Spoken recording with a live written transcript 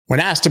When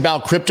asked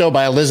about crypto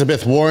by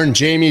Elizabeth Warren,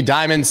 Jamie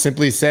Dimon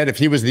simply said if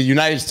he was the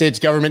United States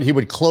government, he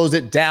would close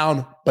it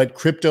down. But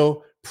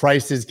crypto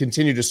prices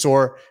continue to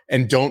soar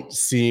and don't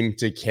seem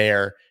to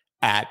care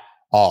at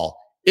all.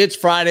 It's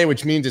Friday,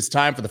 which means it's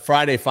time for the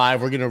Friday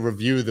Five. We're going to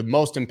review the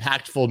most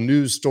impactful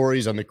news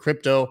stories on the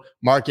crypto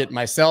market.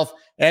 Myself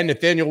and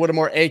Nathaniel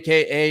Whittemore,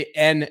 aka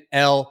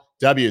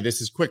NLW. This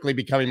is quickly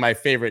becoming my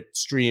favorite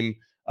stream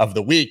of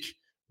the week.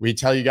 We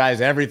tell you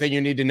guys everything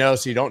you need to know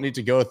so you don't need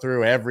to go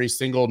through every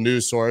single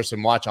news source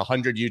and watch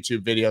 100 YouTube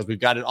videos. We've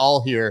got it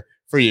all here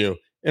for you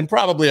in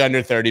probably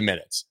under 30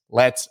 minutes.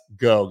 Let's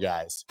go,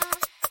 guys.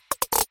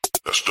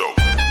 Let's go.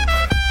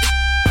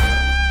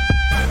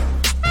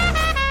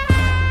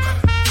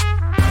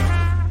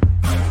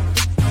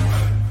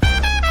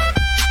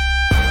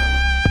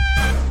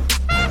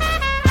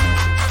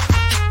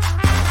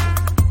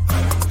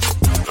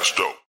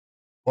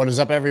 What is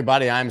up,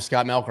 everybody? I'm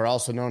Scott Melker,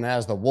 also known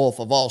as the Wolf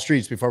of All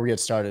Streets. Before we get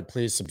started,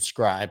 please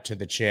subscribe to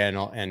the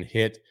channel and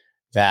hit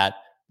that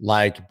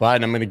like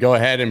button. I'm going to go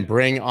ahead and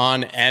bring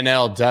on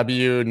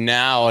NLW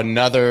now.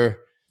 Another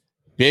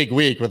big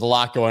week with a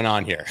lot going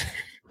on here.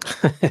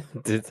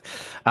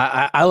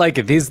 I like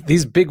it.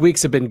 These big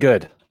weeks have been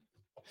good.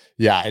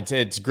 Yeah,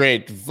 it's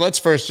great. Let's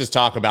first just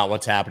talk about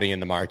what's happening in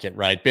the market,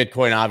 right?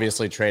 Bitcoin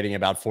obviously trading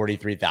about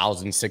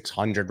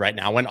 43,600 right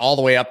now. Went all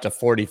the way up to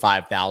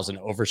 45,000,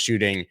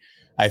 overshooting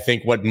I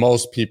think what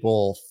most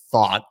people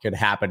thought could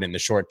happen in the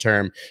short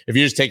term. If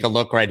you just take a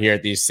look right here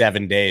at these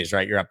 7 days,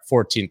 right, you're up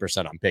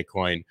 14% on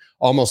Bitcoin,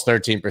 almost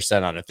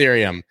 13% on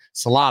Ethereum,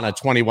 Solana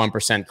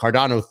 21%,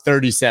 Cardano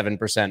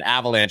 37%,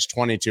 Avalanche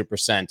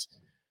 22%.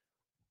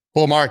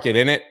 Bull market,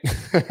 isn't it?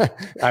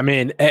 I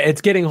mean,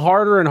 it's getting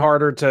harder and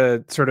harder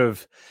to sort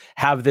of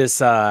have this,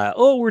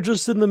 we're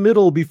just in the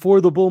middle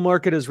before the bull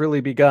market has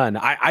really begun.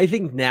 I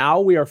think now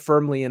we are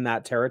firmly in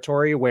that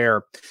territory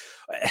where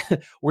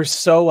we're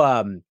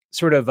so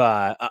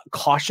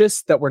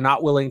cautious that we're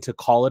not willing to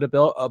call it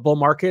a bull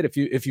market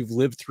if you've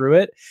lived through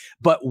it.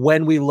 But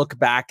when we look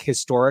back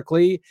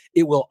historically,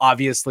 it will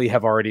obviously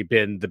have already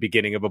been the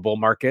beginning of a bull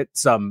market,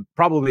 some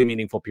probably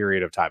meaningful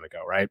period of time ago,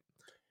 right?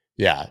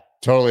 Yeah,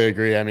 totally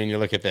agree. I mean, you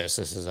look at this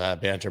is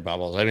banter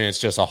bubbles. I mean, it's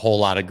just a whole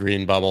lot of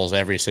green bubbles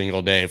every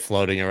single day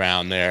floating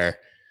around there,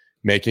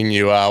 making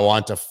you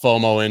want to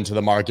FOMO into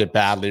the market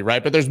badly,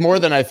 right? But there's more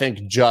than I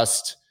think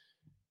just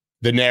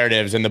the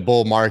narratives and the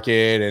bull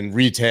market and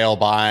retail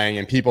buying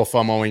and people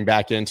FOMOing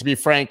back in. To be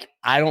frank,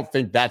 I don't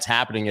think that's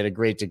happening at a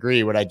great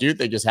degree. What I do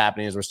think is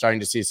happening is we're starting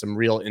to see some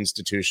real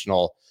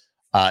institutional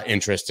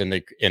interest in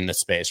the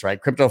space,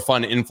 right? Crypto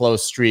fund inflow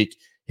streak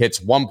hits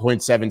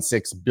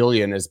 1.76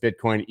 billion as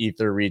Bitcoin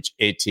Ether reach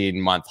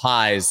 18-month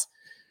highs.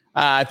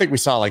 I think we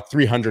saw like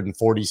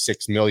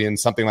 346 million,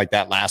 something like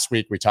that last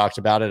week. We talked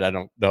about it. I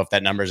don't know if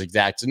that number is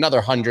exact. It's another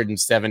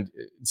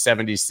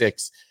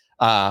 176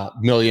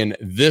 million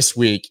this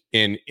week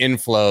in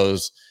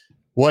inflows.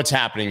 What's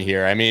happening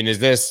here? I mean, is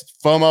this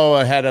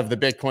FOMO ahead of the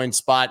Bitcoin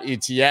spot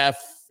ETF?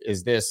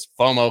 Is this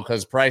FOMO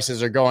because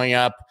prices are going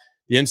up?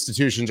 The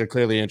institutions are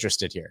clearly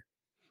interested here.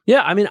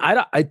 Yeah, I mean,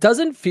 it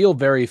doesn't feel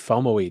very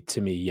FOMO-y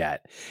to me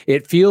yet.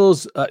 It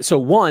feels, so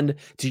one,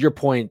 to your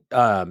point,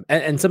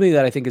 and something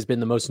that I think has been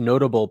the most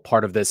notable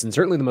part of this, and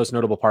certainly the most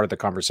notable part of the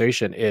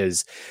conversation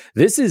is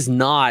this is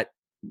not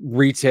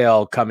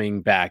retail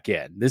coming back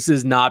in. This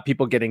is not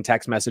people getting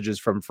text messages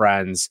from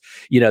friends.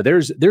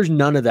 There's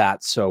none of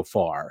that so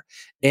far.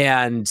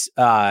 And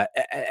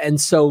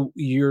so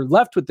you're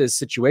left with this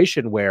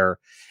situation where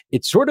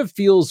it sort of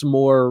feels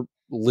more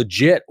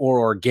legit or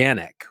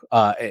organic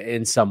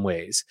in some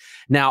ways.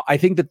 Now, I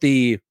think that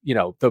the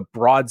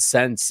broad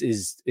sense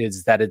is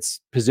that it's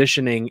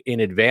positioning in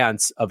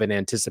advance of an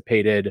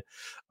anticipated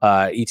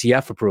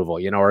ETF approval,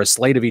 or a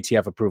slate of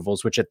ETF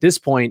approvals, which at this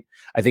point,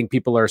 I think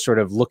people are sort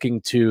of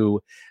looking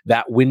to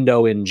that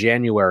window in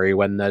January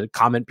when the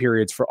comment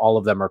periods for all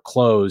of them are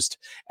closed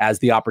as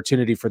the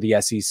opportunity for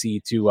the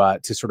SEC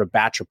to sort of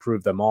batch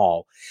approve them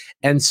all.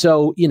 And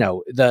so,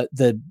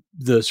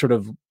 the sort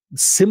of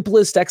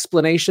simplest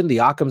explanation, the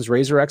Occam's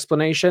razor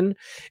explanation,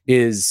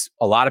 is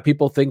a lot of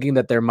people thinking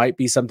that there might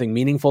be something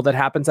meaningful that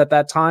happens at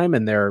that time,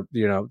 and they're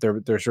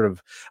sort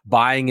of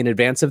buying in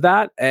advance of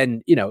that.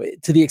 And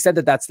to the extent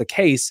that that's the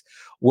case,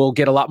 we'll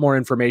get a lot more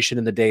information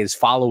in the days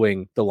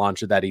following the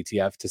launch of that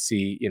ETF to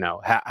see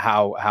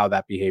how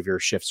that behavior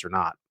shifts or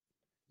not.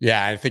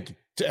 Yeah, I think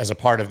as a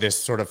part of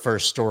this sort of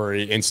first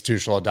story,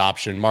 institutional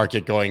adoption,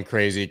 market going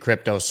crazy,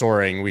 crypto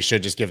soaring, we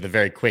should just give the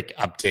very quick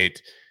update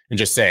and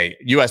just say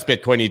U.S.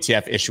 Bitcoin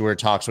ETF issuer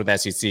talks with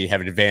SEC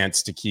have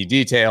advanced to key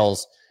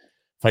details.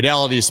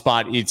 Fidelity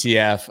spot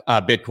ETF,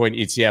 Bitcoin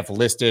ETF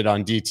listed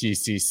on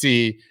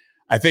DTCC.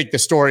 I think the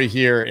story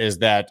here is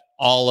that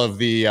all of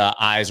the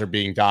I's are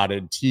being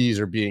dotted, T's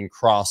are being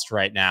crossed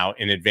right now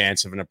in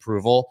advance of an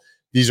approval.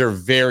 These are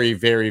very,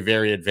 very,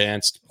 very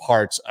advanced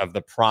parts of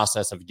the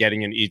process of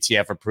getting an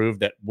ETF approved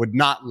that would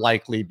not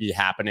likely be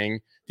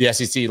happening. The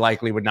SEC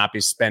likely would not be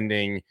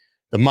spending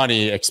the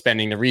money,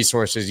 expending the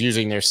resources,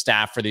 using their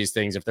staff for these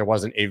things if there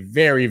wasn't a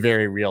very,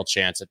 very real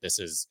chance that this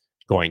is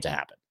going to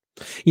happen.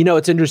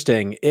 It's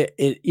interesting.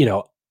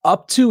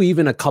 Up to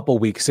even a couple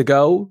weeks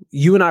ago,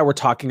 you and I were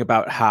talking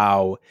about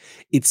how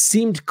it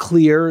seemed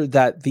clear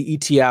that the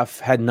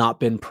ETF had not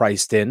been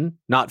priced in,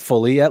 not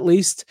fully at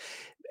least.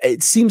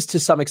 It seems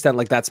to some extent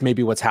like that's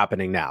maybe what's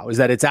happening now, is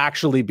that it's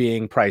actually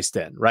being priced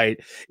in, right?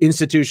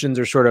 Institutions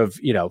are sort of,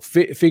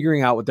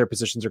 figuring out what their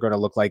positions are going to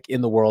look like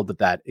in the world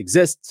that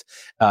exists,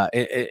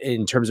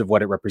 in terms of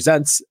what it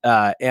represents.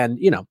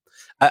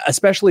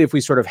 Especially if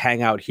we sort of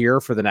hang out here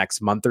for the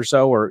next month or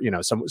so, or,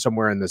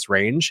 somewhere in this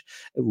range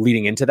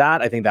leading into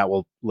that, I think that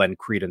will lend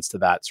credence to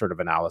that sort of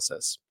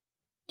analysis.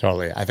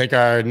 Totally. I think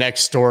our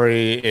next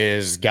story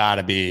is got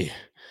to be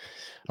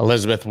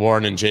Elizabeth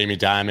Warren and Jamie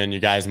Dimon. You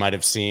guys might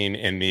have seen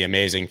in the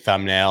amazing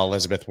thumbnail,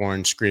 Elizabeth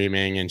Warren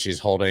screaming, and she's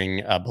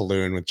holding a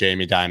balloon with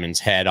Jamie Dimon's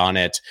head on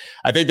it.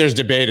 I think there's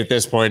debate at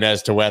this point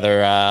as to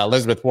whether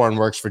Elizabeth Warren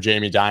works for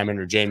Jamie Dimon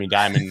or Jamie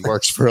Dimon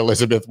works for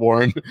Elizabeth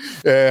Warren.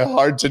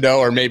 Hard to know,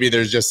 or maybe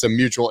there's just some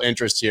mutual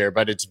interest here,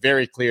 but it's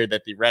very clear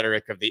that the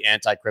rhetoric of the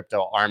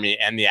anti-crypto army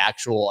and the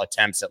actual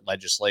attempts at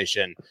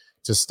legislation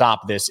to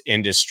stop this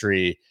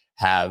industry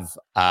have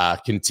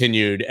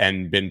continued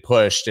and been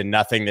pushed, and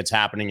nothing that's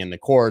happening in the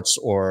courts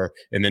or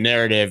in the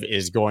narrative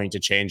is going to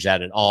change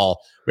that at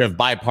all. We have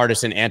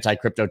bipartisan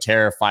anti-crypto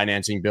tariff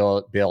financing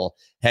bill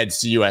heads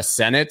to U.S.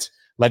 Senate.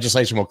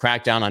 Legislation will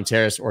crack down on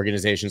terrorist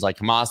organizations like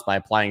Hamas by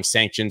applying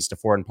sanctions to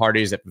foreign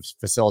parties that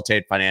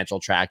facilitate financial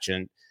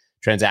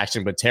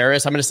transaction with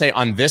terrorists. I'm going to say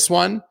on this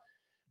one,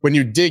 when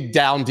you dig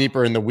down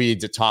deeper in the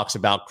weeds, it talks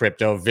about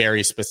crypto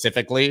very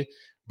specifically,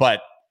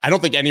 but I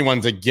don't think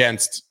anyone's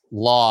against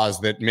laws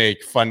that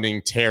make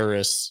funding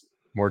terrorists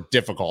more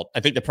difficult. I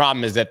think the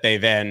problem is that they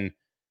then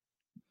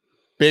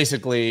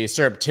basically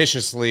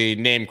surreptitiously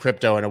name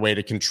crypto in a way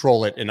to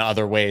control it in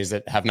other ways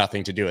that have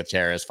nothing to do with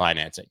terrorist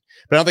financing.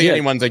 But I don't think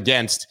anyone's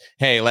against,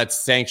 hey, let's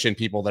sanction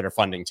people that are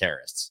funding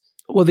terrorists.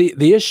 Well,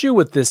 the issue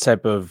with this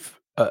type of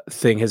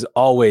thing has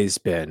always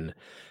been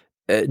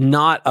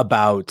not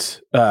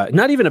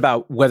even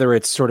about whether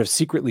it's sort of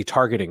secretly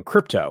targeting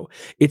crypto.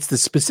 It's the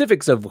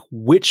specifics of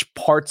which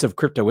parts of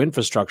crypto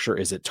infrastructure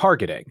is it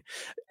targeting.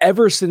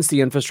 Ever since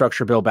the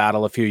infrastructure bill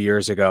battle a few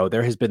years ago,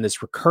 there has been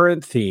this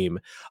recurrent theme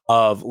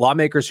of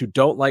lawmakers who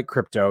don't like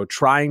crypto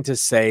trying to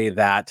say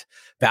that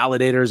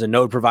validators and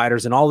node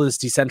providers and all this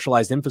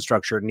decentralized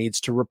infrastructure needs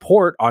to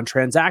report on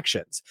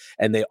transactions.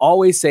 And they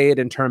always say it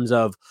in terms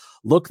of,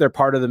 look, they're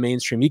part of the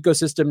mainstream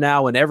ecosystem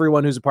now, and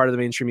everyone who's a part of the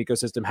mainstream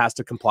ecosystem has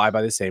to comply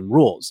by the same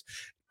rules,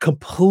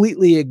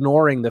 completely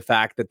ignoring the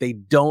fact that they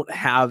don't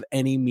have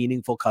any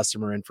meaningful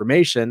customer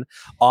information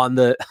on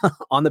the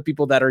on the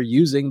people that are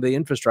using the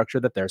infrastructure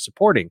that they're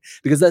supporting,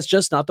 because that's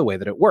just not the way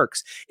that it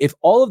works. If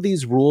all of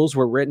these rules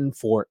were written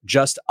for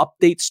just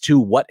updates to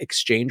what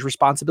exchange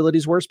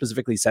responsibilities were,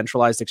 specifically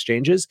centralized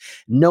exchanges,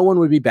 no one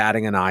would be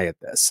batting an eye at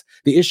this.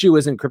 The issue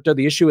isn't crypto.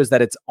 The issue is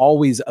that it's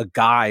always a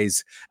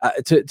guise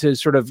to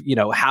sort of,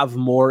 have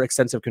more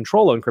extensive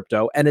control on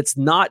crypto. And it's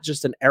not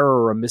just an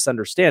error or a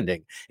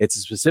misunderstanding. It's a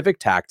specific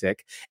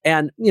tactic.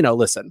 And,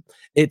 listen,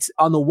 it's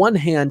on the one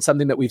hand,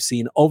 something that we've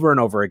seen over and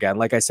over again.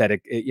 Like I said,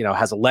 it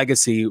has a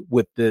legacy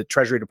with the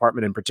Treasury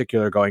Department in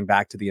particular, going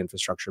back to the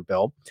infrastructure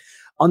bill.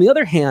 On the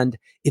other hand,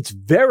 it's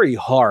very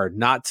hard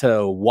not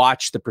to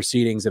watch the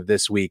proceedings of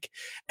this week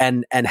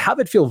and have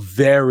it feel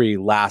very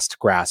last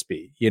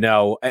graspy.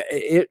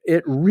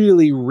 It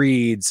really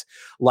reads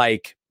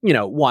like,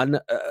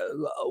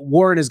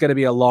 Warren is going to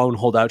be a lone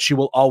holdout. She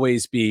will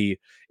always be,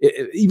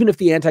 even if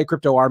the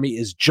anti-crypto army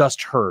is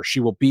just her, she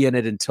will be in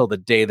it until the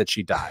day that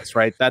she dies,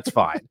 right? That's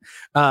fine.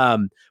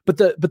 But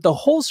the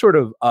whole sort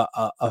of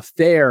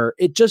affair,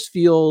 it just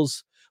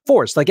feels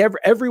forced. Like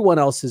everyone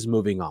else is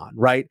moving on,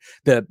 right?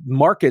 The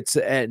markets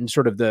and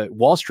sort of the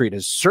Wall Street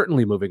is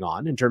certainly moving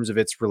on in terms of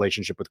its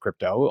relationship with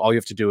crypto. All you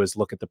have to do is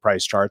look at the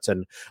price charts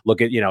and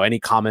look at, any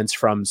comments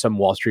from some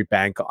Wall Street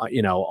bank,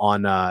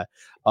 on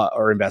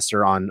or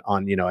investor on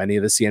any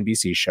of the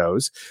CNBC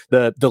shows.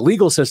 The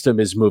legal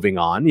system is moving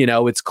on.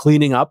 It's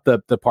cleaning up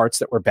the parts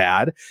that were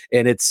bad,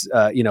 and it's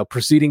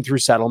proceeding through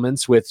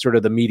settlements with sort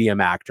of the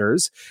medium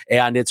actors,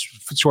 and it's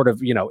sort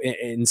of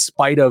in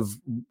spite of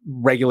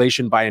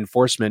regulation by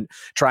enforcement,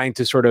 trying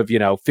to sort of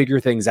figure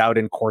things out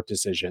in court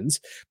decisions.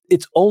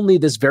 It's only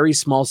this very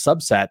small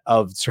subset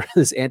of sort of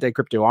this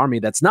anti-crypto army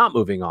that's not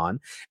moving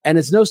on, and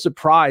it's no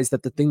surprise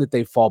that the thing that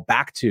they fall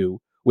back to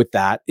with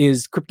that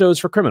is cryptos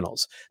for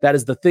criminals. That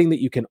is the thing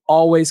that you can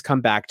always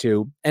come back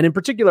to. And in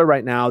particular,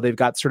 right now, they've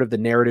got sort of the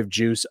narrative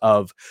juice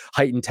of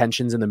heightened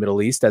tensions in the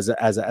Middle East as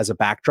a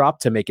backdrop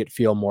to make it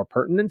feel more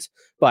pertinent.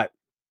 But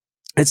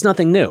it's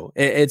nothing new.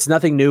 It's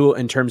nothing new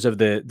in terms of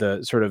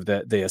the sort of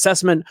the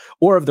assessment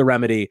or of the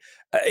remedy,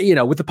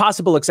 with the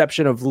possible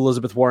exception of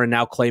Elizabeth Warren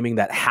now claiming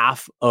that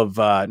half of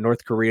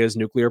North Korea's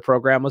nuclear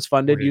program was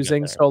funded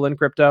using stolen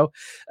crypto.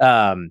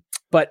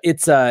 But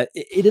it's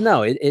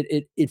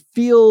it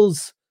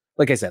feels,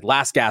 like I said,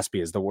 last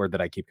gaspy is the word that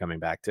I keep coming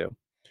back to.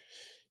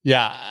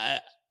 Yeah,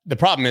 The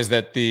problem is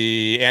that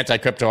the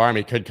anti-crypto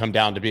army could come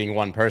down to being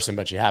one person,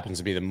 but she happens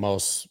to be the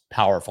most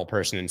powerful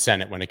person in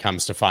Senate when it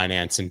comes to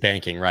finance and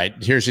banking, right?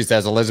 Here she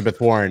says,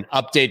 Elizabeth Warren,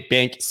 update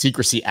Bank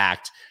Secrecy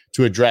Act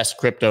to address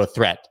crypto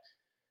threat.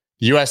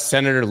 The U.S.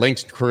 Senator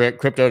linked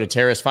crypto to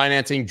terrorist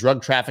financing,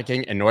 drug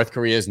trafficking, and North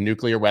Korea's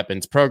nuclear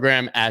weapons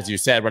program. As you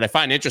said, what I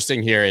find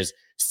interesting here is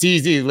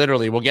CZ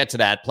literally, we'll get to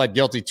that, pled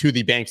guilty to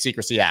the Bank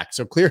Secrecy Act.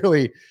 So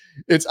clearly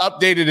it's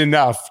updated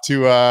enough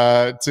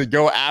to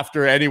go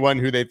after anyone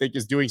who they think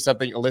is doing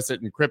something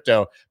illicit in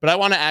crypto. But I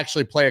want to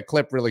actually play a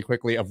clip really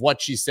quickly of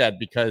what she said,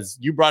 because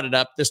you brought it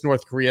up. This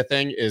North Korea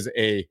thing is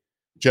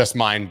just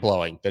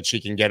mind-blowing that she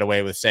can get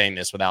away with saying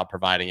this without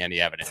providing any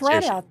evidence.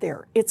 Threat out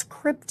there. It's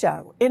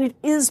crypto, and it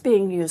is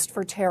being used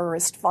for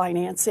terrorist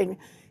financing.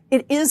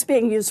 It is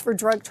being used for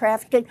drug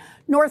trafficking.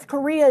 North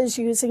Korea is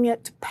using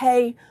it to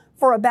pay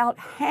for about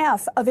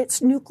half of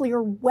its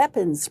nuclear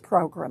weapons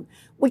program.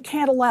 We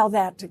can't allow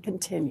that to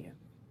continue.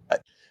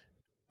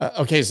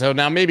 Okay, so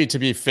now maybe to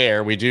be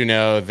fair, we do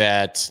know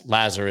that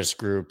Lazarus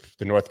Group,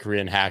 the North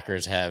Korean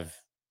hackers, have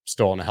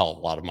stolen a hell of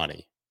a lot of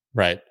money.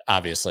 Right.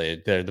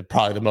 Obviously, they're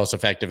probably the most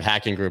effective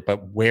hacking group.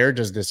 But where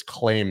does this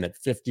claim that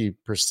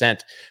 50%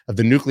 of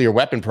the nuclear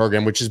weapon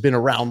program, which has been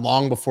around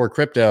long before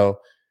crypto,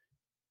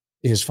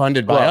 is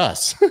funded by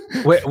us?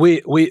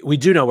 we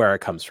do know where it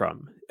comes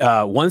from.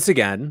 Once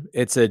again,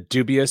 it's a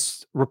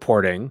dubious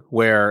reporting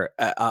where,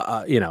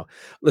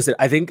 listen,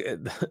 I think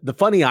the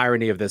funny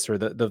irony of this, or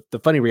the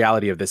funny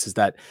reality of this, is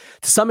that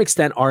to some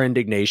extent, our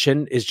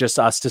indignation is just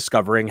us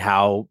discovering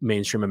how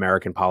mainstream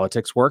American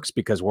politics works,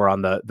 because we're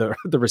on the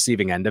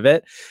receiving end of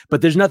it.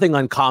 But there's nothing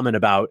uncommon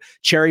about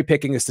cherry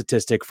picking a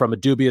statistic from a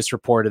dubious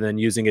report and then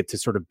using it to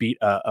sort of beat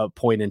a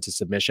point into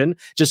submission.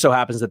 Just so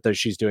happens that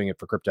she's doing it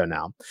for crypto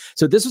now.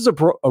 So this was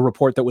a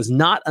report that was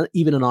not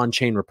even an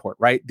on-chain report,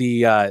 right?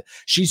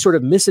 She sort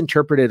of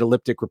misinterpreted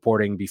elliptic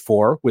reporting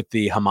before with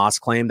the Hamas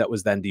claim that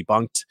was then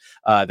debunked,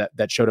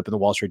 that showed up in the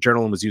Wall Street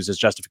Journal and was used as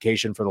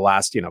justification for the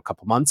last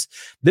couple months.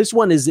 This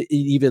one is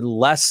even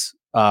less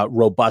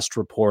robust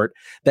report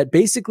that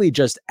basically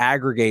just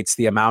aggregates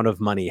the amount of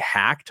money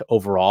hacked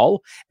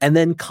overall and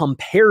then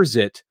compares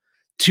it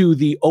to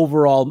the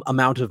overall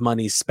amount of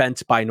money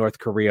spent by North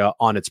Korea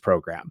on its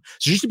program.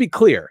 So just to be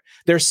clear,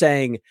 they're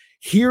saying,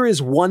 here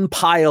is one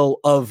pile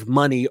of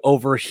money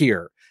over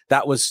here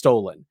that was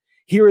stolen.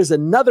 Here is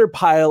another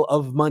pile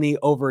of money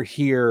over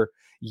here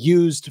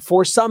used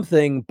for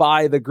something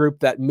by the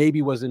group that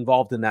maybe was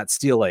involved in that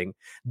stealing.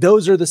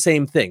 Those are the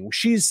same thing.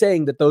 She's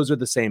saying that those are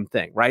the same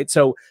thing, right?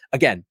 So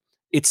again,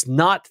 it's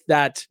not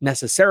that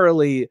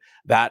necessarily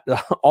that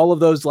all of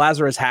those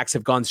Lazarus hacks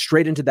have gone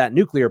straight into that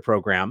nuclear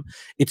program.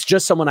 It's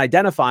just someone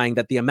identifying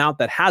that the amount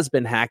that has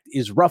been hacked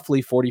is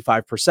roughly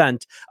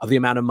 45% of the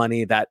amount of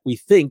money that we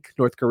think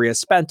North Korea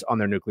spent on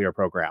their nuclear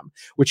program,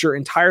 which are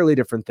entirely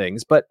different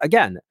things. But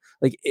again,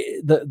 like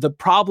the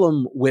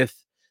problem with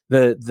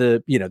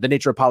the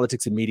nature of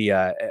politics and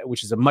media,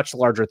 which is a much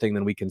larger thing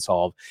than we can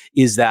solve,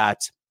 is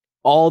that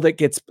all that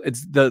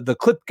the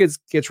clip gets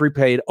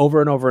replayed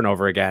over and over and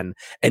over again.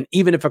 And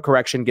even if a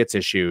correction gets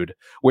issued,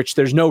 which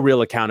there's no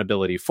real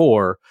accountability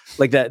for,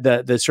 like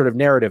the sort of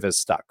narrative is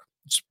stuck.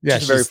 Yeah,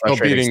 she's still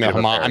beating the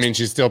Hamas. I mean,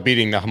 she's still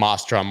beating the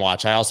Hamas drum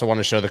watch. I also want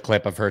to show the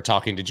clip of her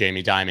talking to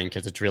Jamie Dimon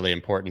because it's really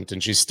important.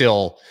 And she's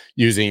still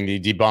using the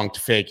debunked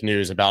fake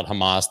news about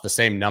Hamas, the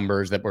same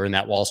numbers that were in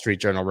that Wall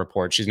Street Journal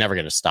report. She's never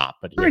going to stop.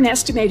 But an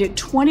estimated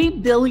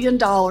 $20 billion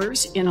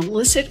in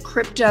illicit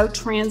crypto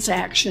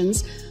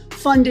transactions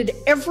funded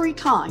every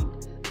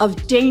kind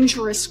of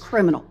dangerous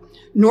criminal.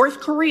 North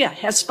Korea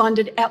has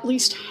funded at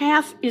least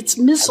half its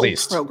missile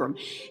program,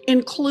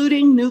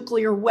 including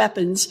nuclear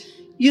weapons,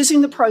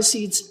 using the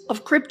proceeds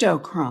of crypto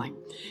crime.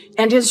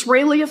 And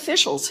Israeli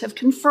officials have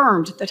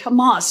confirmed that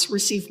Hamas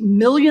received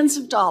millions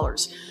of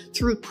dollars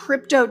through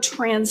crypto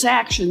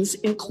transactions,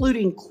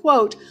 including,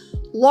 quote,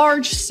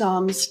 large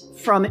sums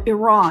from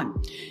Iran.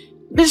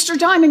 Mr.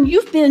 Dimon,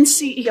 you've been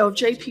CEO of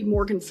JP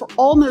Morgan for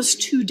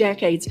almost 2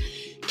 decades.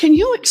 Can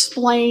you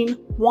explain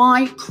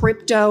why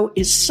crypto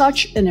is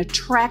such an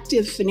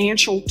attractive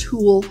financial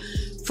tool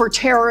for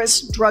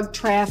terrorists, drug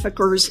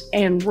traffickers,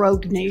 and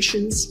rogue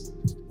nations?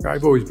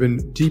 I've always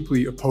been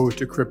deeply opposed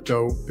to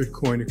crypto,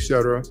 Bitcoin,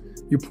 etc.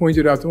 You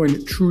pointed out the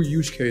only true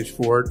use case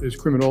for it is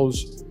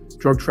criminals,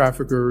 drug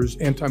traffickers,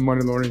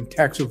 anti-money laundering,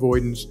 tax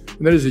avoidance,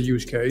 and that is a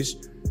use case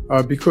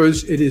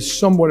because it is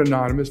somewhat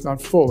anonymous,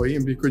 not fully,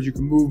 and because you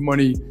can move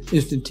money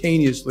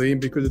instantaneously,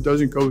 and because it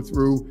doesn't go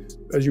through,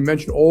 as you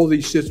mentioned, all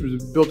these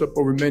systems have built up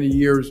over many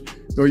years,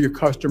 know your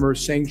customer,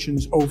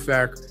 sanctions,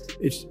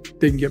 OFAC,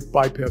 they can get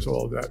bypass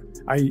all of that.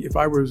 If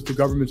I was the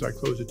government, I'd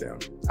close it down.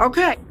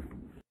 Okay.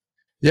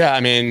 Yeah,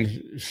 I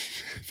mean,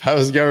 if I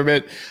was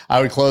government,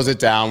 I would close it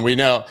down. We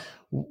know.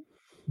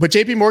 But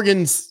JP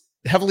Morgan's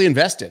heavily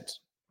invested.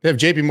 They have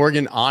JP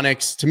Morgan,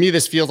 Onyx. To me,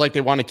 this feels like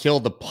they want to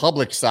kill the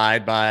public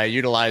side by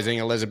utilizing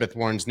Elizabeth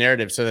Warren's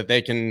narrative so that they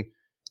can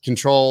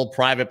control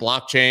private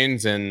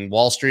blockchains and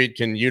Wall Street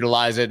can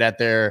utilize it at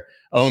their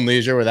own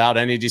leisure without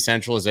any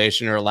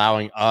decentralization or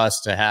allowing us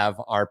to have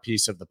our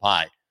piece of the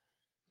pie.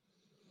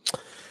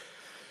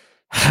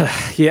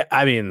 Yeah,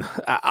 I mean,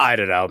 I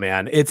don't know,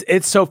 man.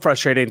 It's so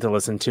frustrating to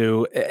listen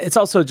to. It's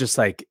also just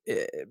like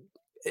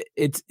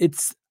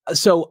it's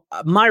so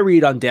my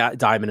read on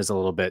Dimon is a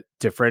little bit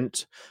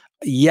different.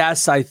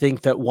 Yes, I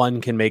think that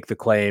one can make the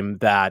claim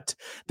that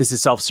this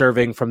is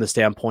self-serving from the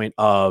standpoint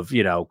of,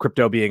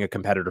 crypto being a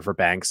competitor for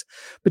banks.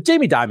 But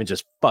Jamie Dimon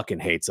just fucking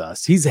hates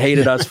us. He's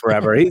hated us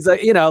forever. He's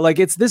like,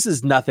 this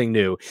is nothing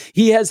new.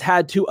 He has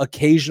had to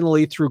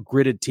occasionally, through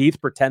gritted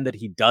teeth, pretend that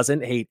he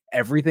doesn't hate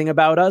everything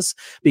about us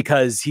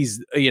because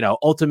he's,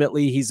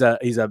 ultimately he's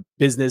a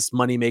business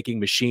money-making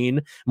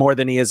machine more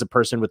than he is a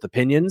person with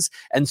opinions.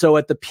 And so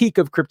at the peak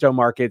of crypto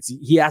markets,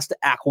 he has to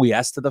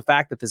acquiesce to the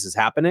fact that this is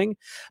happening.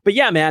 But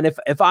yeah, man,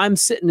 if I'm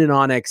sitting in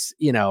Onyx,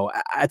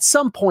 at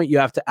some point you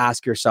have to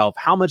ask yourself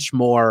how much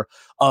more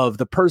of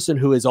the person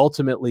who is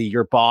ultimately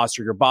your boss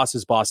or your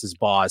boss's boss's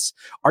boss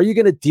are you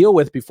going to deal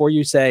with before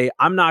you say,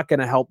 I'm not going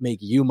to help make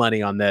you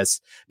money on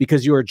this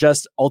because you are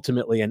just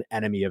ultimately an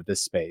enemy of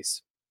this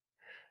space.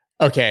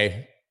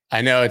 Okay. I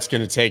know it's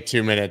going to take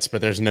 2 minutes,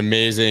 but there's an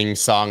amazing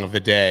song of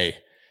the day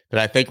that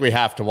I think we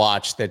have to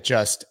watch that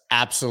just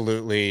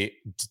absolutely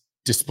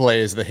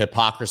displays the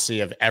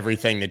hypocrisy of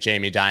everything that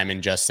Jamie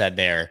Dimon just said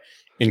there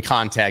in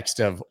context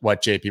of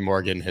what JP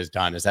Morgan has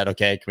done. Is that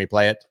okay? Can we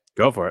play it?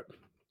 Go for it.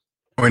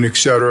 Et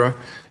cetera.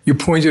 You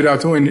pointed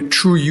out the only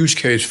true use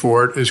case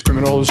for it is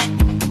criminals,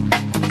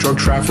 drug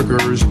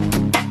traffickers,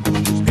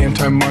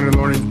 anti-money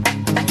laundering,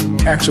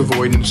 tax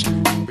avoidance,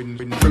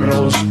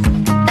 criminals,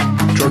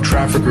 drug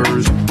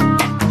traffickers,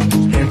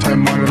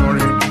 anti-money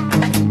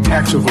laundering,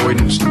 tax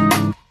avoidance,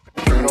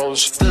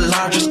 criminals. The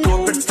largest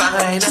corporate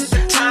fine at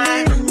the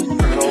time.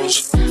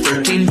 Criminals.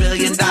 $13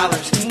 billion,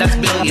 that's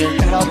billion.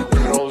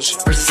 Criminals.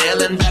 For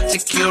selling that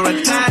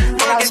securitized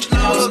mortgage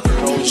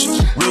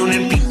loans.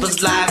 Ruining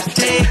people's lives,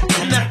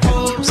 taking their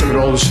homes.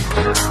 Criminals,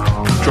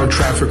 drug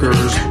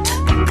traffickers,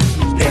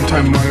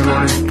 anti-money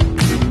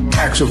laundering,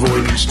 tax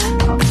avoidance.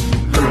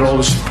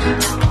 Criminals,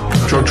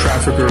 drug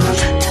traffickers,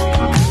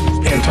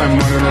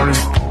 anti-money laundering,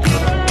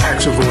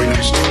 tax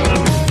avoidance.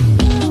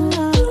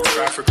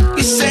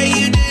 You say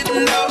you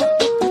didn't know.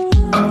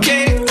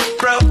 Okay,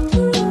 bro.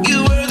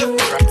 You were the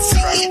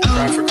CEO.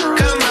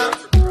 Come on.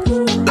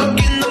 Look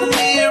in the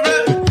mirror.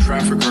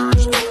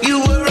 Traffickers. You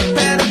were a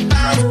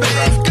pedophile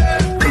baker.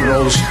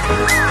 Criminals,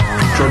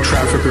 drug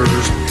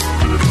traffickers,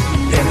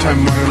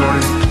 anti-money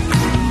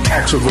laundering,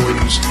 tax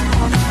avoidance.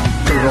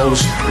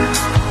 Criminals,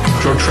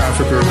 drug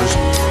traffickers,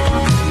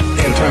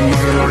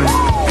 anti-money laundering,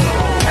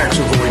 tax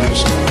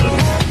avoidance.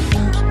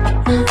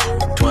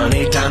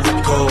 20 times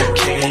of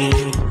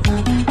cocaine.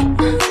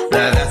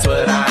 Now that's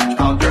what I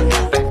call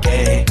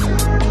trafficking.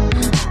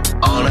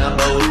 On a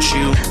boat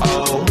you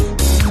owe.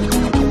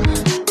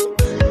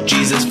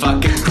 Jesus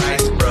fucking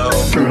Christ, bro.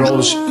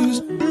 Criminals,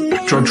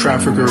 drug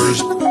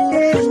traffickers,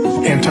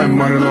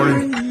 anti-money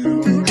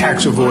laundering,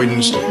 tax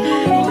avoidance.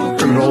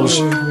 Criminals,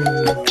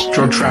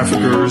 drug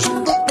traffickers,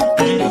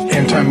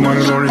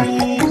 anti-money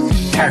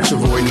laundering, tax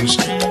avoidance.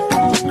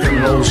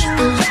 Criminals,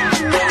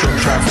 drug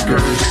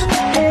traffickers,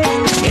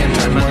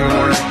 anti-money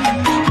laundering,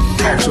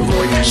 tax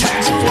avoidance.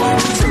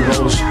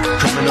 Criminals,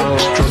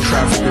 drug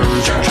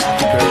traffickers,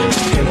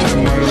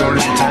 anti-money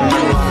laundering,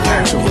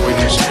 tax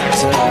avoidance.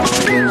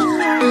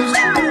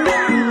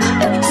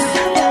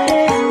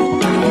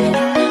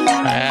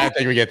 I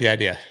think we get the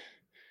idea.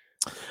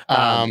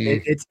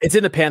 It's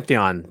in the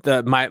pantheon.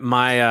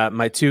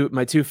 My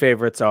two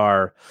favorites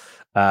are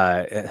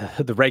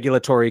the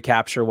regulatory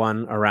capture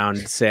one around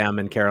Sam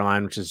and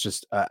Caroline, which is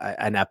just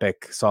an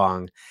epic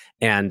song,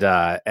 and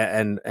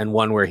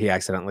one where he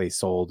accidentally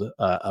sold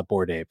a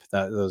Bored Ape.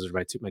 Those are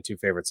my two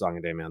favorite Song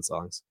and Dayman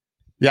songs.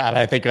 Yeah,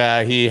 I think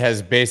he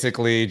has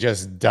basically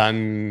just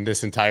done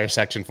this entire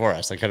section for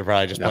us. I could have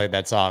probably just played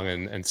that song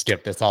and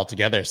skipped this all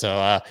together.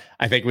 So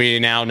I think we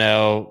now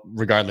know,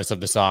 regardless of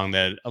the song,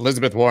 that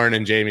Elizabeth Warren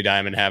and Jamie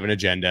Dimon have an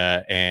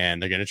agenda,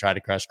 and they're going to try to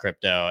crush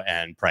crypto,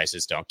 and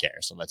prices don't care.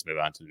 So let's move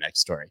on to the next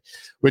story,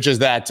 which is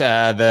that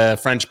the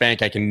French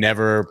bank I can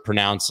never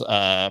pronounce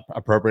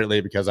appropriately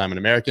because I'm an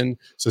American,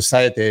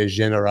 Société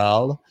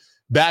Générale,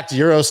 backed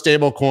Euro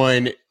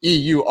stablecoin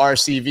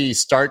EURCV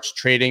starts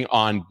trading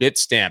on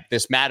Bitstamp.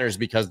 This matters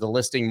because the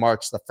listing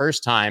marks the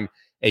first time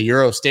a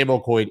Euro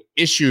stablecoin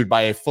issued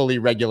by a fully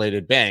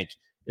regulated bank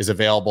is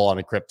available on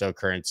a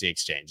cryptocurrency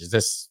exchange. Is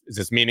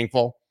this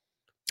meaningful?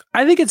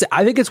 I think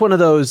it's one of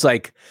those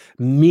like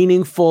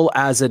meaningful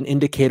as an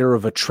indicator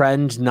of a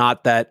trend,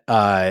 not that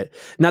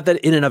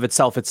in and of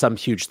itself it's some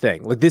huge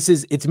thing. Like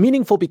it's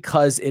meaningful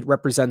because it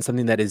represents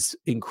something that is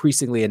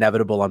increasingly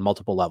inevitable on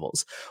multiple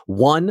levels.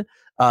 One,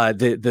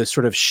 the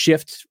sort of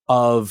shift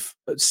of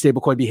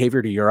stablecoin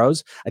behavior to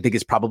euros. I think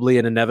is probably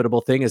an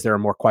inevitable thing as there are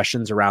more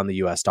questions around the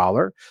US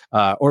dollar,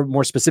 or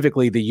more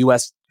specifically, the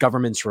US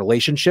government's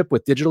relationship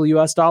with digital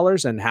US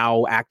dollars and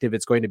how active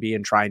it's going to be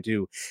in trying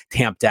to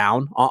tamp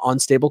down on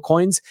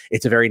stablecoins.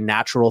 It's a very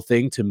natural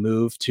thing to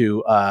move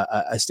to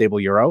a stable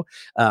euro.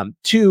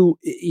 Two,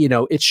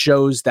 it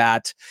shows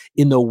that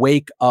in the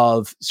wake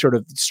of sort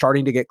of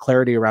starting to get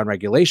clarity around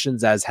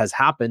regulations, as has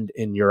happened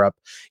in Europe,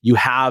 you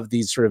have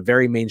these sort of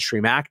very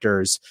mainstream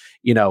actors,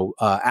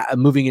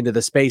 moving into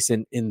the space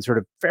in sort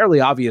of fairly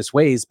obvious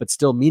ways, but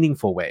still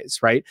meaningful ways,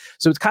 right?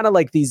 So it's kind of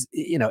like these,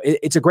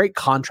 it's a great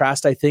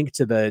contrast, I think,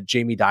 to the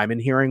Jamie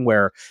Dimon hearing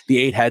where the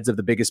 8 heads of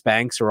the biggest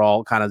banks are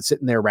all kind of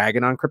sitting there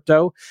ragging on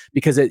crypto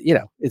because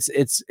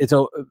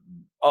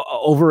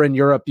over in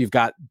Europe, you've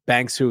got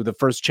banks who the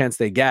first chance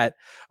they get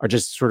are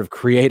just sort of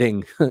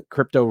creating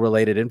crypto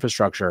related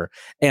infrastructure.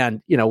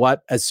 And you know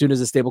what? As soon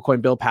as a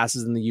stablecoin bill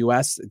passes in the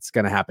US, it's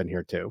going to happen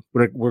here too,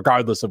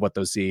 regardless of what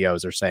those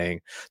CEOs are saying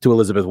to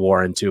Elizabeth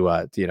Warren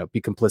to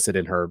be complicit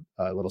in her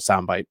little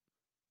soundbite.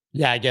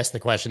 Yeah, I guess the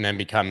question then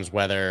becomes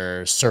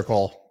whether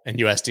Circle and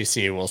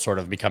USDC will sort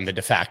of become the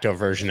de facto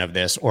version of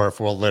this, or if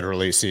we'll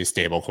literally see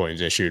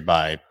stablecoins issued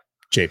by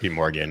JP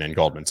Morgan and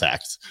Goldman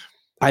Sachs.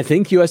 I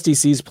think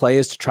USDC's play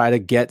is to try to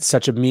get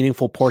such a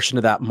meaningful portion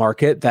of that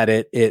market that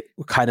it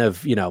kind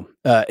of,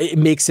 it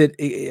makes it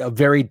a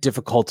very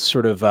difficult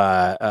sort of,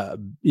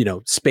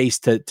 space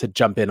to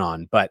jump in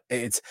on. But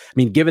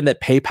given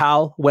that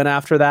PayPal went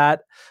after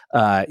that,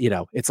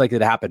 it's likely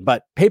to happen.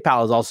 But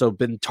PayPal has also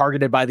been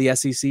targeted by the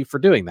SEC for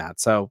doing that.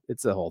 So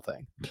it's the whole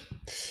thing.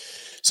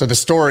 So the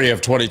story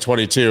of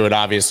 2022 and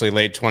obviously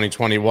late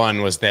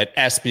 2021 was that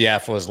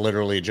SBF was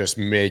literally just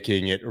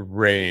making it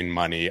rain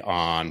money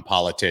on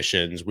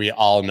politicians. We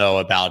all know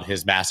about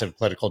his massive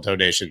political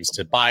donations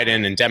to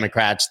Biden and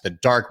Democrats, the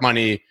dark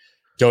money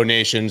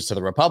donations to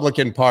the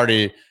Republican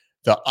Party,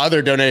 the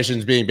other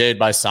donations being made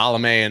by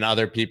Salome and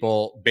other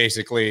people,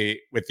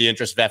 basically with the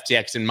interest of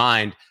FTX in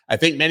mind. I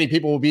think many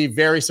people will be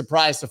very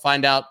surprised to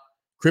find out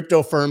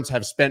crypto firms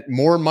have spent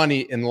more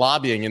money in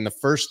lobbying in the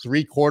first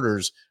 3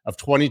 quarters of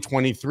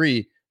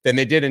 2023 than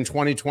they did in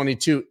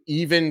 2022,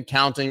 even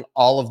counting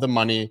all of the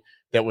money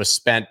that was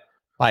spent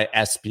by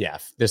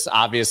SBF. This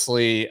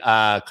obviously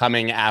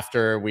coming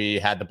after we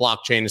had the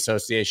Blockchain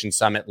Association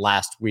Summit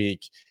last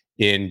week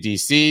in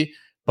DC.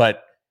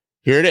 But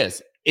here it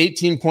is.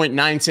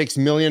 18.96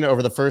 million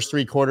over the first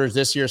 3 quarters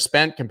this year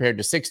spent compared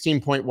to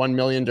 16.1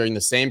 million during the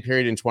same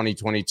period in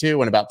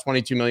 2022, and about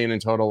 22 million in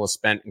total was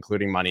spent,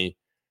 including money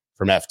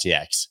from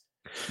FTX.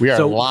 We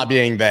are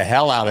lobbying the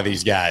hell out of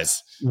these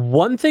guys.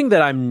 One thing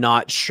that I'm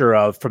not sure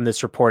of from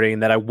this reporting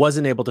that I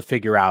wasn't able to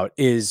figure out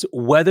is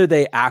whether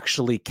they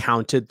actually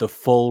counted the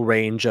full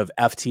range of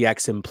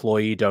FTX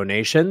employee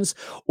donations,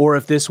 or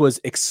if this was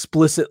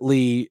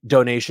explicitly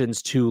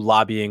donations to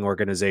lobbying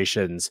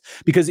organizations.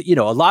 Because, a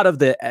lot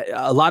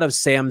of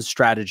Sam's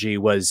strategy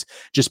was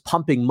just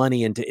pumping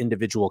money into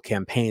individual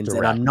campaigns. Correct.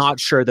 And I'm not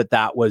sure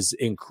that was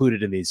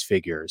included in these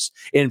figures.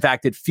 In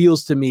fact, it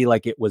feels to me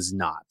like it was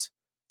not.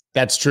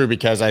 That's true,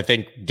 because I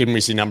think, didn't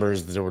we see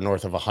numbers that were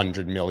north of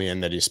 100 million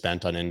that he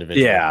spent on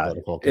individual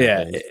political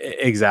campaigns? Yeah,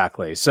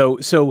 exactly. So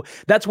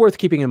that's worth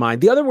keeping in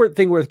mind. The other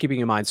thing worth keeping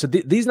in mind, so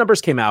these numbers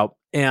came out,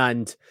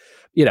 and,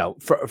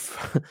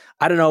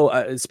 I don't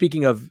know,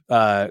 speaking of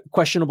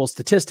questionable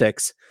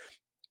statistics,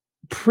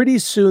 pretty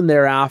soon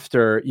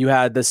thereafter, you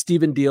had the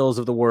Stephen Deals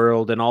of the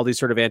world and all these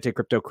sort of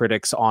anti-crypto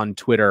critics on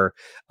Twitter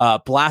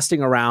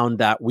blasting around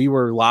that we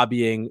were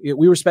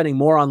spending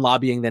more on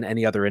lobbying than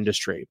any other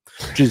industry,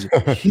 which is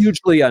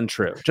hugely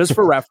untrue. Just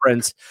for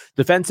reference,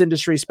 defense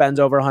industry spends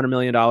over $100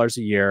 million a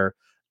year.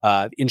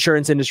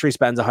 Insurance industry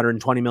spends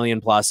 120 million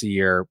plus a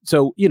year.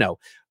 So,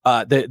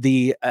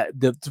 the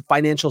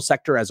financial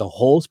sector as a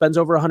whole spends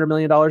over $100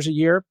 million a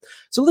year.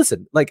 So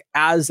listen,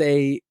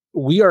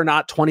 we are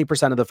not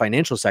 20% of the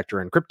financial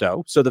sector in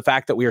crypto. So the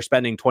fact that we are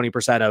spending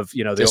 20% of,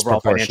 the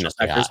overall financial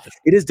sectors,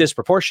 it is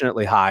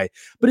disproportionately high,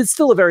 but it's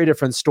still a very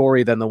different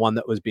story than the one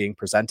that was being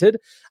presented.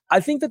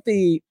 I think that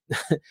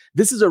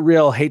this is a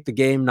real hate the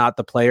game, not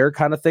the player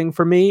kind of thing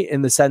for me,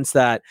 in the sense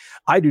that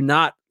I do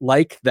not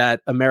like that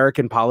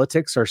American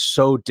politics are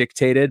so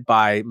dictated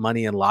by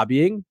money and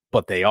lobbying,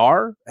 but they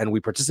are, and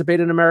we participate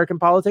in American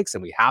politics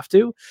and we have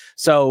to.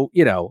 So,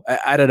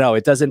 I don't know,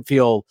 it doesn't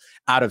feel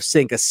out of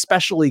sync,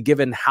 especially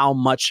given how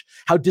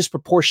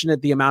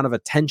disproportionate the amount of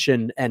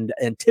attention and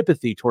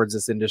antipathy towards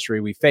this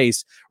industry we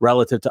face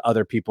relative to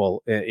other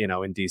people, in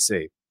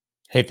DC.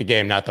 Hate the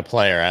game, not the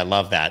player. I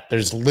love that.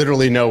 There's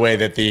literally no way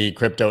that the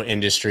crypto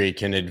industry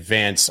can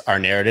advance our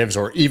narratives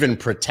or even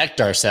protect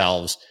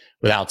ourselves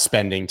without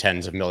spending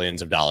tens of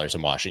millions of dollars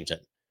in Washington.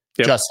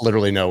 Yep. Just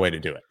literally no way to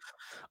do it.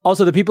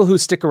 Also, the people who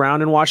stick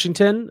around in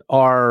Washington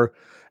are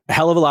a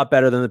hell of a lot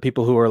better than the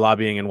people who are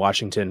lobbying in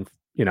Washington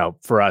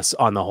for us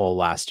on the whole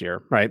last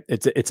year, right?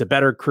 It's a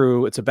better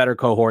crew. It's a better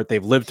cohort.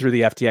 They've lived through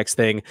the FTX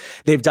thing.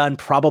 They've done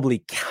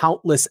probably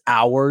countless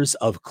hours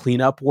of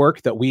cleanup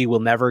work that we will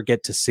never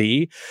get to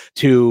see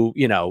to,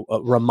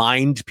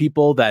 remind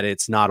people that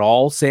it's not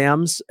all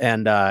Sam's.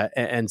 And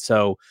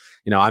so,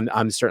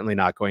 I'm certainly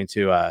not going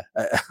to,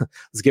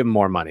 let's give them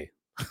more money.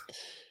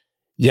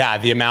 Yeah,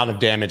 the amount of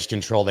damage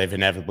control they've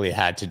inevitably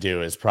had to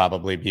do is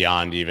probably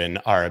beyond even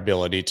our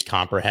ability to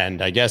comprehend.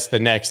 I guess the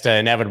next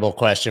inevitable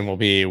question will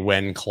be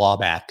when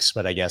clawbacks,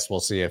 but I guess we'll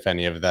see if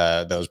any of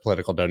those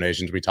political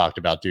donations we talked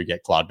about do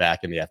get clawed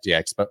back in the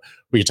FTX, but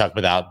we can talk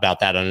about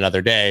that on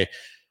another day.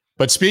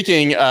 But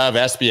speaking of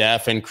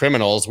SBF and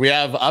criminals, we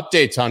have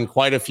updates on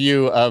quite a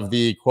few of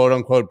the quote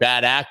unquote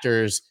bad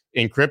actors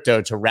in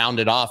crypto to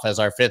round it off as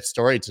our fifth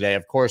story today.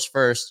 Of course,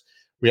 first,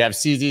 we have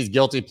CZ's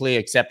guilty plea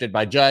accepted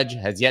by judge,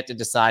 has yet to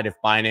decide if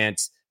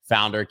Binance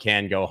founder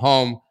can go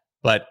home.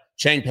 But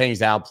Changpeng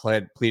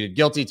Zhao pleaded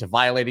guilty to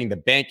violating the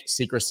Bank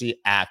Secrecy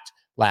Act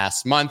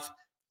last month.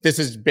 This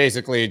is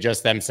basically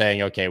just them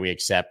saying, okay, we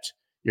accept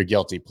your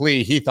guilty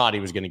plea. He thought he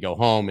was going to go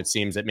home. It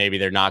seems that maybe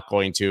they're not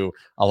going to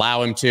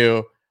allow him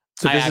to.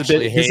 So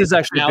this has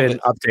actually been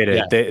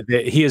updated. Yeah.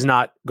 He is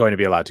not going to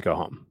be allowed to go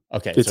home.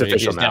 Okay, it's so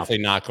official he's now.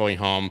 Definitely not going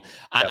home.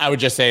 I would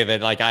just say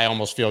that, I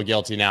almost feel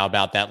guilty now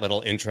about that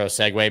little intro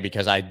segue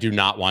because I do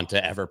not want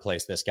to ever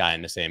place this guy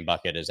in the same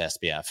bucket as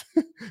SBF.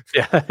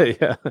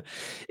 Yeah.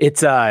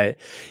 It's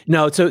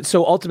no.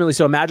 So ultimately,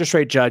 a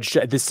magistrate judge.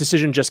 This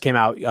decision just came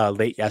out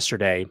late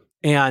yesterday,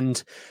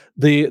 and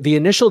the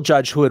initial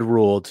judge who had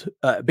ruled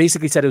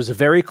basically said it was a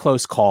very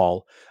close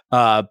call.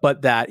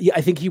 But that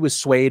I think he was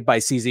swayed by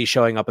CZ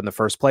showing up in the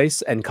first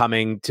place and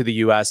coming to the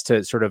U.S.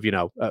 to sort of,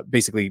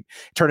 basically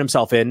turn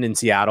himself in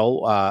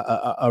Seattle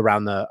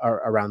around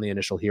the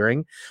initial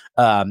hearing.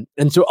 And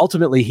so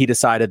ultimately he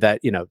decided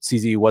that,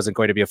 CZ wasn't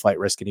going to be a flight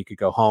risk and he could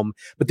go home,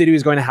 but that he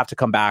was going to have to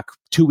come back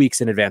 2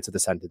 weeks in advance of the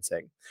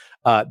sentencing.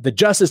 The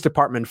Justice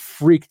Department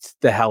freaked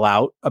the hell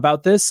out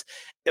about this,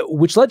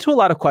 which led to a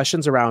lot of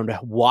questions around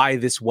why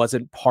this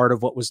wasn't part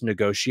of what was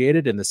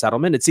negotiated in the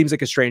settlement. It seems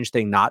like a strange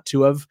thing not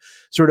to have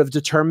sort of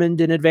determined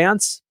in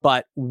advance,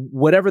 but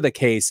whatever the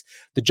case,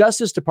 the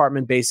Justice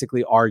Department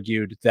basically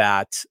argued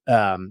that,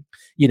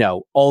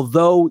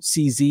 although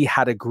CZ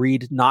had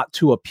agreed not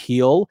to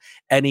appeal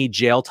any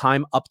jail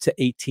time up to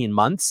 18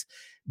 months,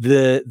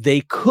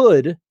 they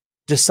could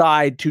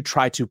decide to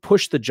try to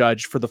push the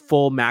judge for the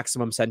full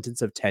maximum sentence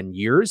of 10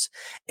 years.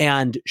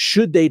 And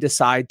should they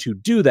decide to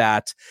do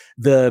that,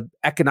 the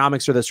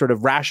economics or the sort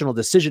of rational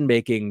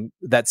decision-making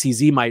that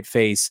CZ might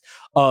face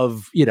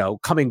of,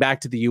 coming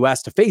back to the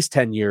US to face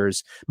 10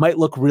 years might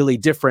look really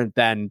different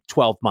than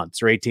 12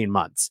 months or 18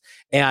 months.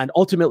 And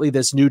ultimately,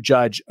 this new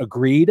judge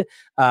agreed,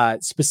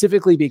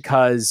 specifically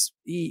because,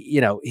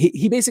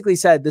 he basically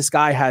said this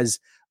guy has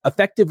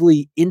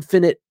effectively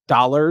infinite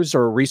dollars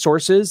or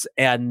resources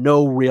and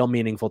no real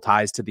meaningful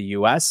ties to the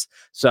US.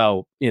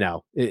 So,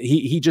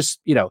 he just,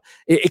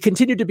 it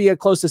continued to be a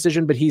close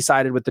decision, but he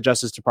sided with the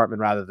Justice Department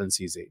rather than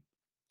CZ.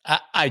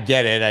 I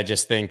get it. I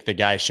just think the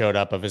guy showed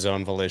up of his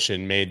own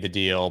volition, made the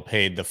deal,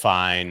 paid the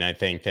fine. I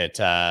think that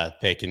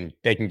they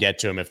can get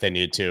to him if they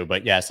need to.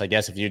 But yes, I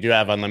guess if you do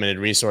have unlimited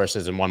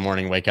resources and one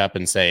morning wake up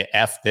and say,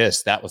 F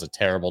this, that was a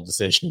terrible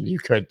decision, you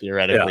could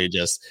theoretically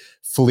just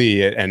flee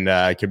it and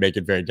could make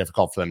it very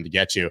difficult for them to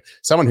get you.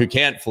 Someone who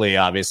can't flee,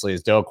 obviously,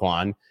 is Do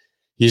Kwon.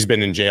 He's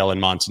been in jail in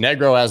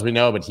Montenegro, as we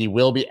know, but he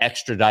will be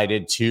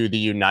extradited to the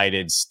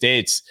United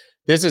States.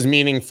 This is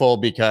meaningful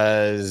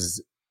because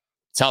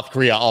South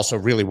Korea also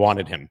really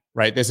wanted him,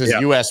 right? This is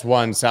US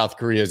 1, South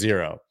Korea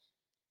 0.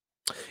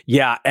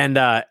 Yeah, and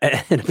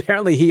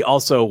apparently he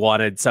also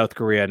wanted South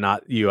Korea,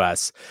 not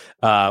U.S.,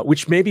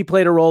 which maybe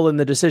played a role in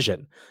the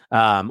decision.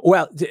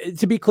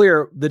 To be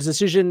clear, the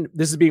decision,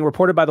 this is being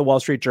reported by the Wall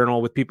Street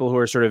Journal with people who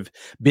are sort of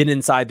been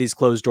inside these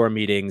closed door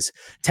meetings.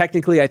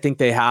 Technically, I think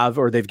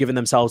they've given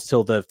themselves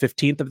till the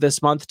 15th of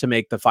this month to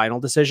make the final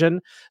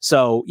decision.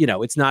 So,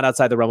 it's not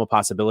outside the realm of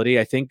possibility,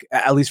 I think,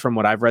 at least from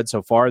what I've read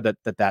so far,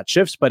 that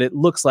shifts. But it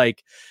looks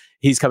like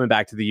he's coming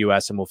back to the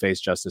U.S. and will face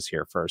justice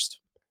here first.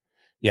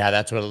 Yeah,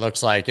 that's what it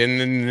looks like. And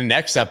then the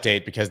next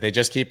update, because they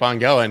just keep on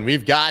going,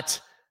 we've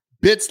got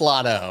Bits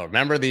Lotto.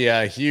 Remember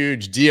the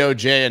huge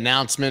DOJ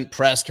announcement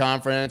press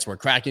conference? We're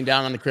cracking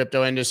down on the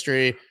crypto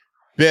industry.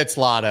 Bits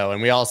Lotto.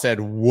 And we all said,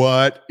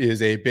 what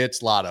is a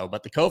Bits Lotto?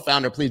 But the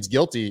co-founder pleads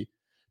guilty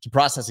to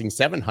processing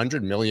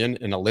 $700 million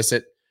in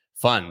illicit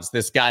funds.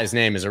 This guy's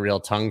name is a real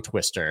tongue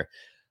twister.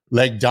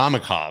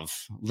 Legdamov.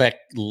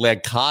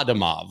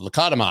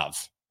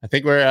 I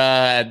think we're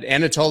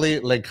Anatoly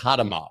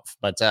Legkadamov,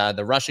 but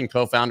the Russian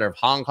co-founder of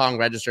Hong Kong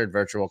registered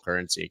virtual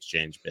currency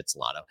exchange Bits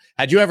Lotto.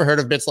 Had you ever heard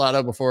of Bits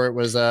Lotto before it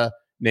was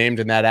named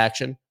in that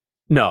action?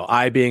 No,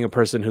 I, being a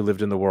person who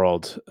lived in the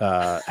world,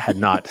 had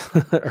not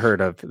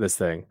heard of this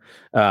thing.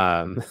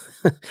 I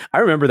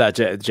remember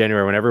that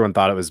January when everyone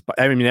thought it was.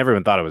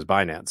 Everyone thought it was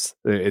Binance.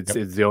 It's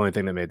the only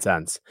thing that made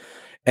sense.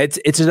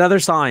 It's another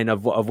sign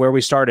of where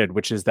we started,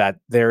 which is that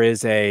there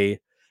is a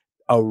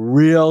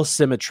real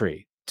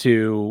symmetry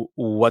to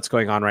what's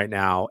going on right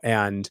now.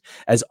 And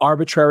as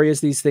arbitrary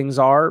as these things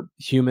are,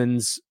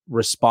 humans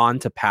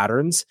respond to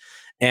patterns.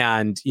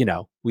 And,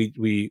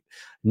 we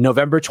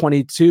November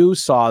 22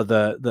 saw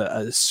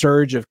the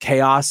surge of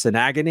chaos and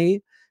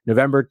agony.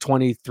 November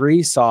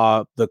 23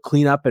 saw the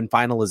cleanup and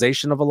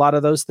finalization of a lot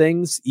of those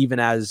things, even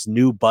as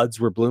new buds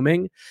were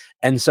blooming.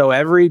 And so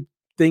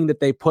everything that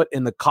they put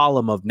in the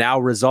column of now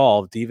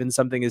resolved, even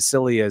something as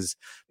silly as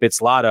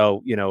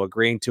Bitslotto,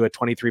 agreeing to a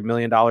 $23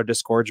 million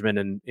disgorgement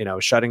and,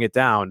 shutting it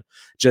down,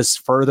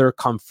 just further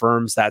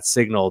confirms that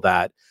signal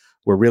that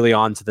we're really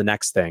on to the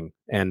next thing.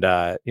 And,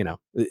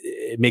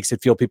 it makes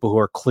it feel people who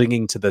are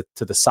clinging to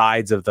the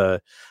sides of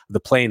the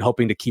plane,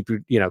 hoping to keep,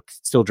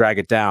 still drag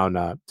it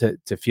down,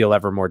 to feel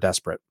ever more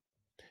desperate.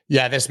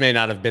 Yeah, this may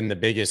not have been the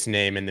biggest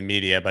name in the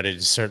media, but it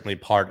is certainly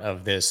part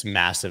of this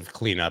massive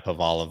cleanup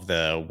of all of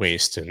the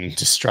waste and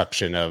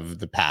destruction of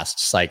the past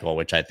cycle,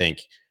 which I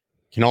think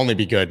can only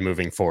be good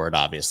moving forward,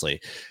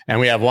 obviously. And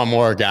we have one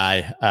more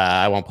guy.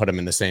 I won't put him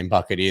in the same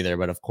bucket either,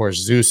 but of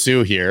course, Zhu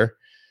Su here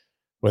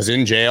was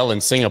in jail in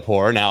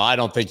Singapore. Now, I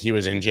don't think he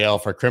was in jail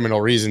for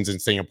criminal reasons in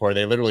Singapore.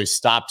 They literally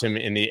stopped him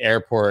in the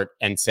airport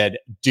and said,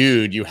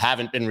 dude, you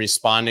haven't been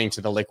responding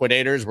to the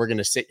liquidators. We're going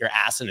to sit your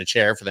ass in a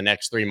chair for the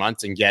next 3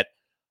 months and get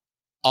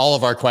all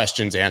of our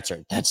questions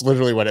answered. That's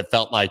literally what it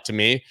felt like to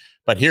me.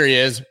 But here he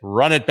is,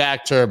 run it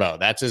back turbo.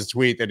 That's his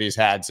tweet that he's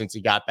had since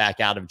he got back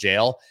out of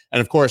jail.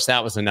 And of course,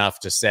 that was enough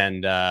to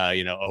send,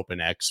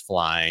 OpenX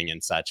flying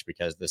and such,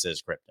 because this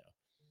is crypto.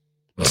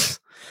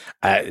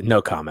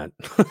 No comment.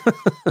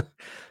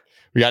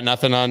 You got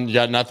nothing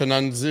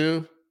on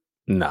Zoo?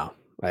 No,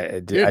 I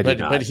do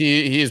not. But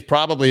he's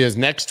probably, his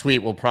next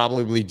tweet will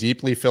probably be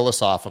deeply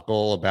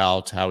philosophical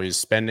about how he's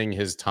spending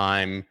his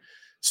time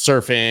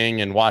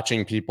surfing and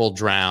watching people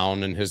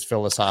drown, and his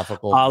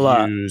philosophical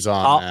views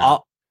on that.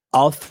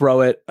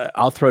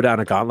 I'll throw down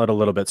a gauntlet a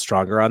little bit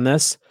stronger on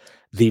this.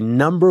 The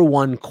number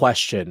one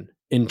question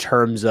in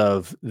terms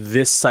of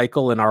this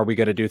cycle and are we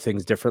going to do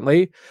things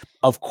differently?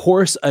 Of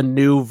course, a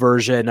new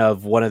version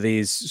of one of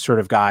these sort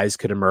of guys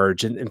could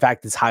emerge. And in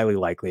fact, it's highly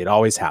likely. It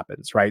always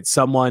happens, right?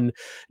 Someone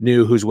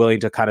new who's willing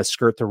to kind of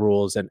skirt the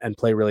rules and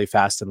play really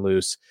fast and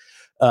loose.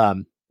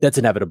 That's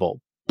inevitable.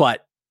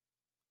 But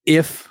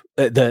if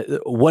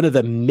one of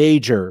the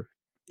major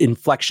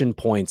inflection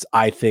points,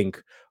 I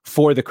think,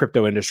 for the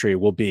crypto industry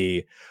will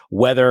be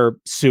whether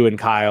Sue and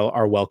Kyle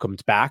are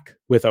welcomed back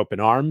with open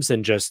arms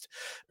and just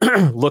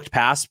looked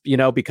past,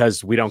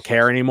 because we don't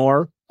care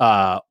anymore,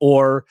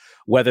 or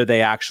whether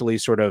they actually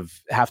sort of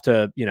have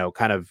to,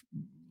 kind of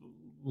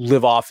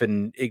live off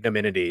in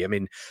ignominy. I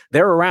mean,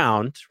 they're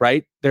around,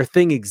 right? Their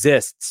thing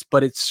exists,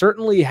 but it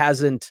certainly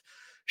hasn't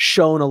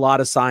shown a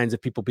lot of signs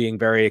of people being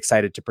very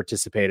excited to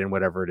participate in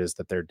whatever it is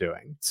that they're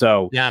doing.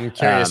 So yeah, I'm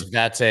curious if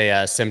that's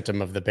a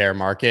symptom of the bear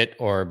market,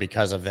 or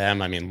because of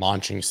them. I mean,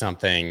 launching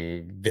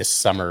something this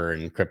summer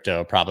in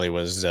crypto probably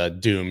was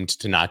doomed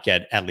to not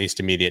get at least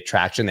immediate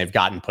traction. They've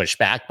gotten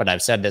pushback, but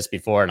I've said this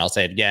before and I'll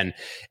say it again.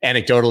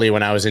 Anecdotally,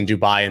 when I was in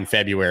Dubai in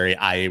February,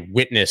 I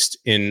witnessed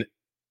in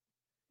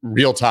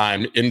real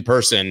time, in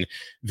person,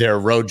 their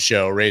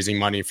roadshow raising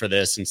money for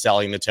this and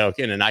selling the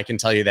token. And I can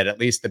tell you that at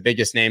least the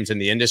biggest names in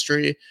the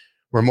industry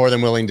were more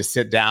than willing to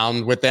sit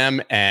down with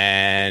them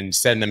and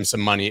send them some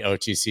money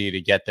OTC to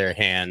get their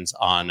hands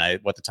on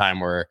what the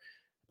time were,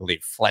 I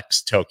believe,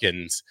 Flex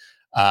tokens,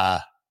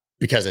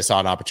 because they saw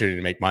an opportunity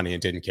to make money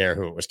and didn't care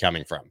who it was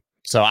coming from.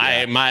 So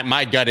yeah.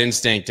 My gut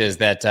instinct is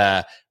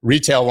that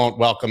retail won't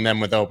welcome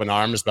them with open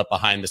arms, but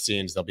behind the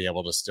scenes, they'll be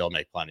able to still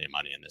make plenty of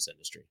money in this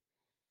industry.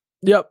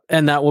 Yep.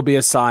 And that will be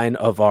a sign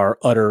of our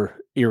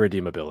utter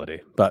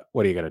irredeemability. But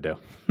what are you going to do?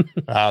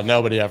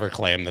 Nobody ever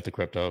claimed that the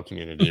crypto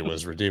community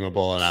was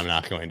redeemable, and I'm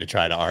not going to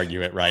try to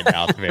argue it right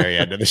now at the very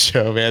end of the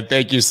show, man.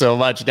 Thank you so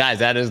much, guys.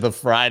 That is the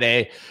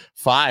Friday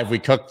 5. We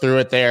cooked through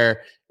it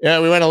there. Yeah,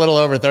 we went a little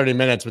over 30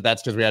 minutes, but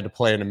that's because we had to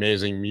play an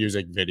amazing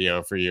music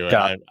video for you.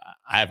 Yeah. And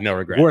I have no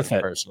regrets. Worth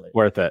it. Personally.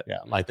 Worth it. Yeah,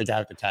 like the guy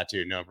with the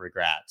tattoo, no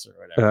regrets or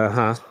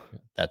whatever.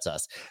 That's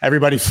us.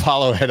 Everybody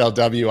follow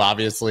NLW,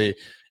 obviously.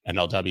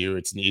 NLW,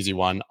 it's an easy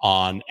one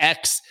on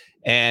X,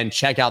 and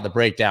check out the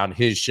breakdown,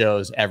 his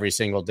shows every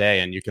single day.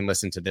 And you can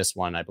listen to this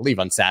one, I believe,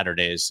 on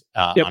Saturdays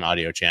on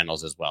audio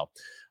channels as well.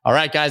 All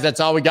right, guys,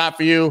 that's all we got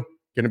for you.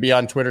 Going to be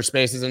on Twitter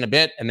Spaces in a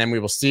bit, and then we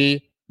will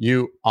see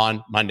you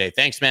on Monday.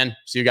 Thanks, man.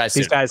 See you guys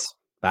soon. Peace, guys.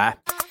 Bye.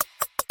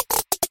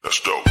 Let's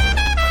go.